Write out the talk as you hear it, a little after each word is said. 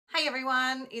Hey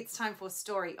everyone, it's time for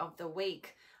Story of the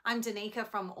Week. I'm Danica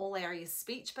from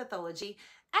AASpeech Pathology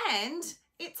and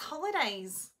it's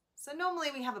holidays. So normally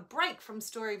we have a break from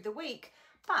Story of the Week,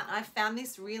 but I found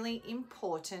this really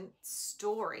important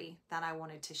story that I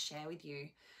wanted to share with you.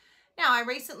 Now, I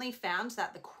recently found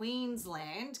that the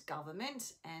Queensland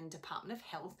Government and Department of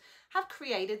Health have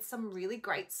created some really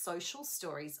great social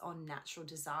stories on natural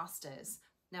disasters.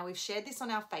 Now, we've shared this on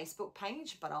our Facebook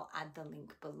page, but I'll add the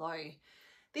link below.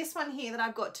 This one here that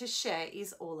I've got to share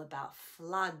is all about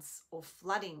floods or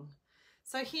flooding.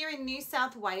 So here in New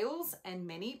South Wales and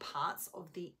many parts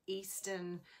of the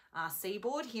eastern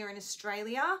seaboard here in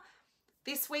Australia,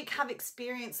 this week have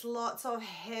experienced lots of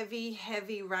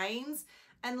heavy rains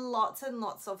and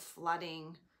lots of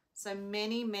flooding. So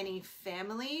many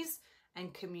families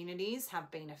and communities have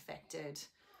been affected.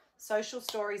 Social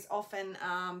stories often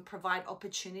provide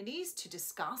opportunities to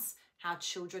discuss how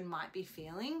children might be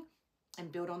feeling and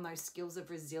build on those skills of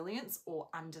resilience or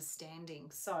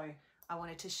understanding. So I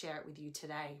wanted to share it with you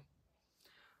today.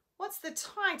 What's the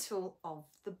title of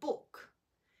the book?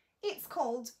 It's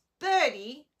called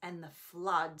Birdie and the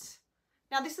Flood.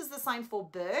 Now this is the sign for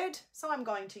bird, so I'm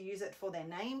going to use it for their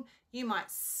name. You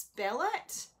might spell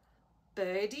it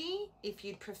Birdie if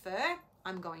you'd prefer.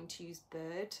 I'm going to use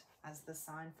bird as the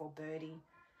sign for Birdie.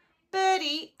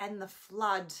 Birdie and the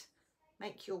Flood.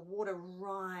 Make your water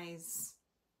rise.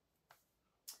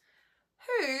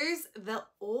 Who's the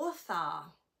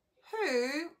author?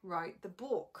 Who wrote the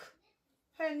book?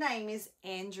 Her name is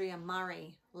Andrea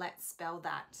Murray. Let's spell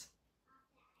that.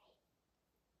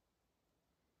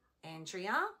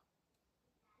 Andrea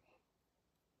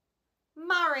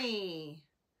Murray.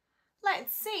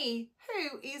 Let's see,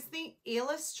 who is the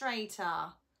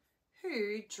illustrator?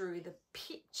 Who drew the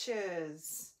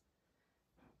pictures?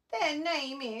 Their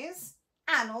name is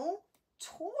Anil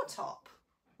Tortop.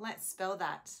 Let's spell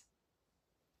that.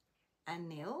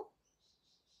 Anil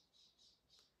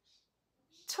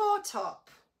Tortop.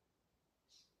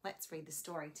 Let's read the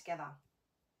story together.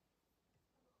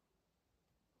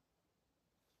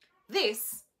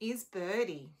 This is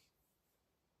Birdie.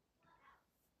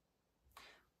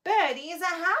 Birdie is a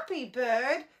happy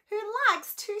bird who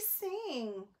likes to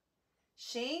sing.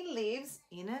 She lives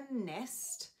in a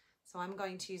nest. So I'm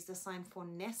going to use the sign for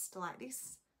nest like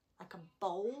this, like a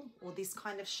bowl or this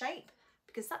kind of shape,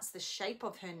 because that's the shape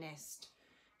of her nest.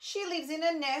 She lives in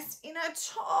a nest in a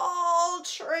tall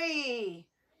tree.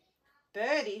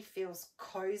 Birdie feels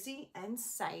cozy and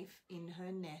safe in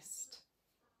her nest.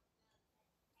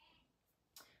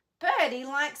 Birdie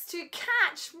likes to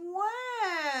catch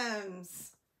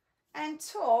worms and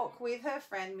talk with her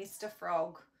friend Mr.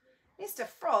 Frog. Mr.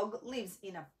 Frog lives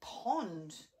in a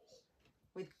pond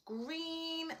with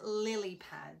green lily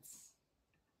pads.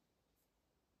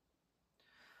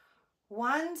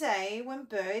 One day when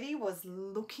Birdie was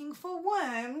looking for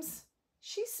worms,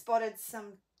 she spotted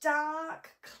some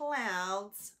dark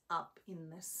clouds up in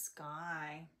the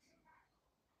sky.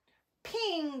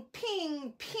 Ping,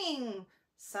 ping, ping.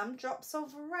 Some drops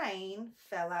of rain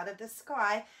fell out of the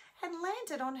sky and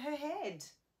landed on her head.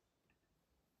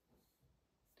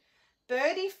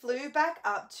 Birdie flew back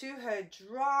up to her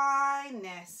dry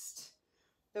nest.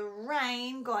 The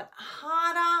rain got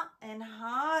harder and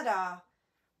harder.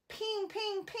 Ping,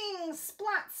 ping, ping,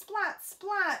 splat, splat,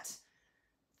 splat.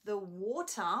 The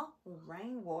water, or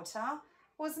rainwater,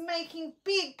 was making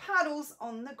big puddles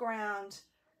on the ground.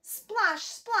 Splash,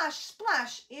 splash,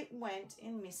 splash, it went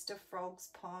in Mr. Frog's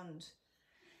pond.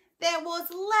 There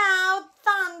was loud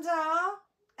thunder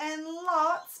and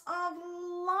lots of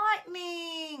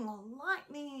lightning.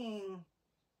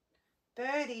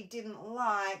 Birdie didn't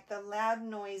like the loud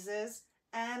noises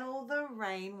and all the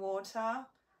rainwater.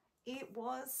 It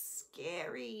was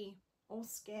scary.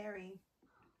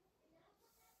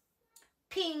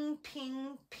 Ping,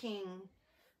 ping, ping.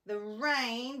 The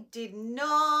rain did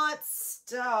not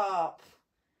stop.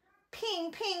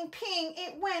 Ping, ping, ping,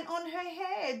 it went on her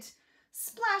head.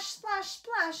 Splash, splash,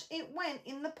 splash, it went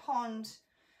in the pond.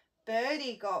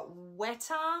 Birdie got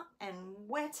wetter and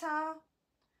wetter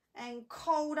and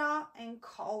colder and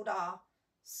colder.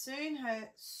 Soon her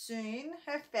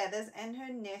feathers and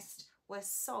her nest were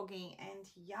soggy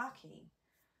and yucky.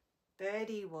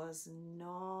 Birdie was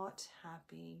not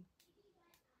happy.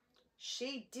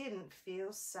 She didn't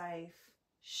feel safe.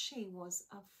 She was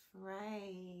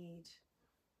afraid.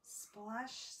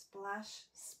 Splash, splash,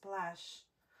 splash.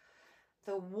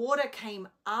 The water came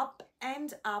up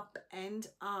and up and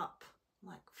up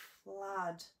like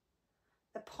flood.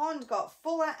 The pond got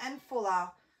fuller and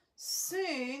fuller.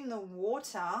 Soon the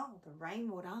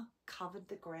rainwater, covered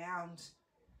the ground.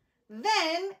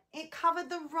 Then it covered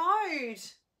the road.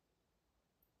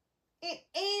 It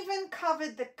even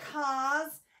covered the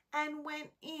cars and went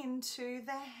into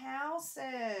the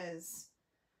houses.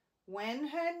 When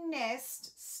her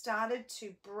nest started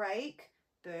to break,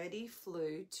 Birdie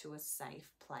flew to a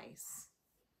safe place.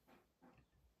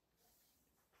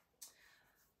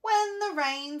 When the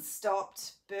rain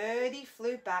stopped, Birdie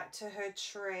flew back to her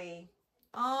tree.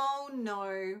 Oh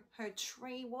no, her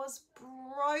tree was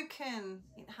broken.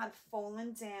 It had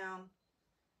fallen down.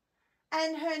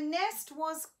 And her nest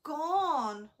was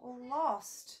gone or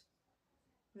lost.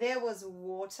 There was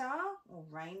water or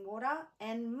rainwater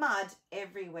and mud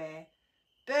everywhere.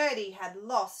 Birdie had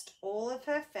lost all of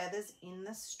her feathers in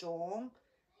the storm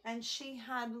and she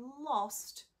had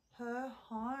lost her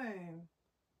home.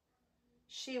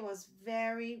 She was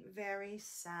very, very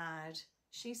sad.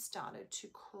 She started to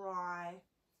cry.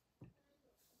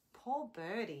 Poor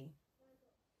Birdie.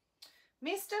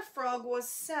 Mr. Frog was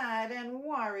sad and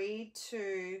worried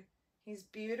too. His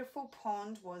beautiful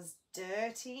pond was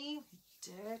dirty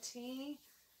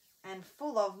and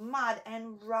full of mud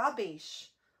and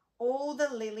rubbish. All the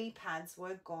lily pads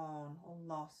were gone or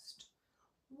lost.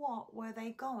 What were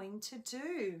they going to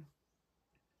do?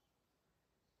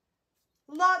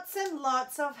 Lots and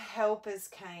lots of helpers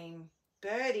came.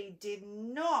 Birdie did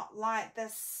not like the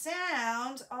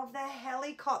sound of the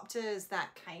helicopters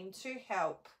that came to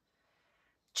help.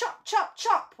 Chop, chop,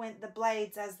 chop went the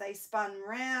blades as they spun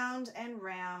round and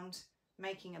round,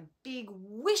 making a big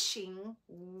whishing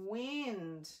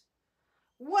wind.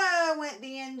 Whir went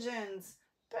the engines.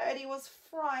 Birdie was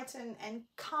frightened and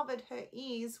covered her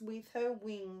ears with her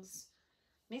wings.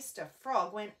 Mr.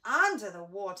 Frog went under the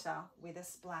water with a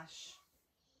splash.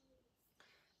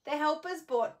 The helpers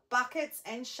brought buckets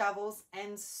and shovels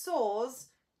and saws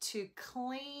to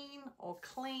clean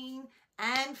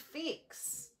and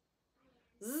fix.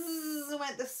 Zzz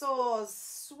went the saws,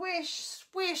 swish,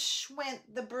 swish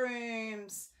went the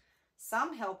brooms.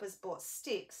 Some helpers brought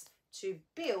sticks to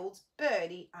build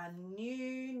Birdie a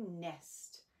new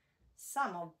nest.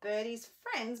 Some of Birdie's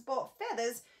friends brought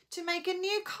feathers to make a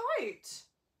new coat.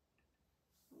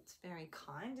 It's very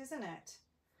kind, isn't it?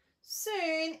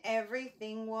 Soon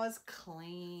everything was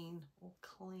clean.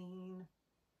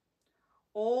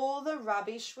 All the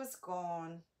rubbish was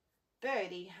gone.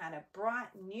 Birdie had a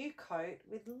bright new coat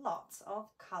with lots of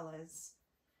colours.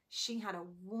 She had a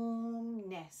warm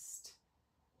nest.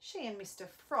 She and Mr.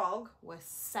 Frog were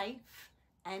safe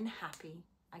and happy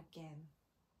again.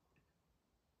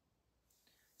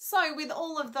 So with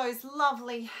all of those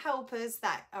lovely helpers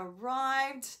that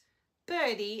arrived,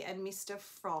 Birdie and Mr.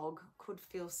 Frog could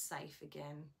feel safe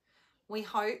again. We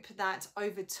hope that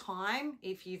over time,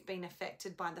 if you've been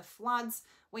affected by the floods,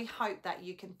 we hope that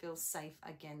you can feel safe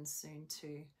again soon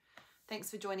too. Thanks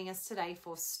for joining us today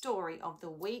for Story of the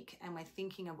Week, and we're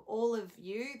thinking of all of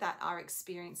you that are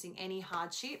experiencing any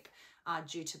hardship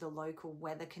due to the local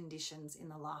weather conditions in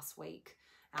the last week.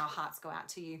 Our hearts go out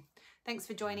to you. Thanks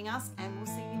for joining us, and we'll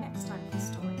see you next time for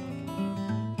Story.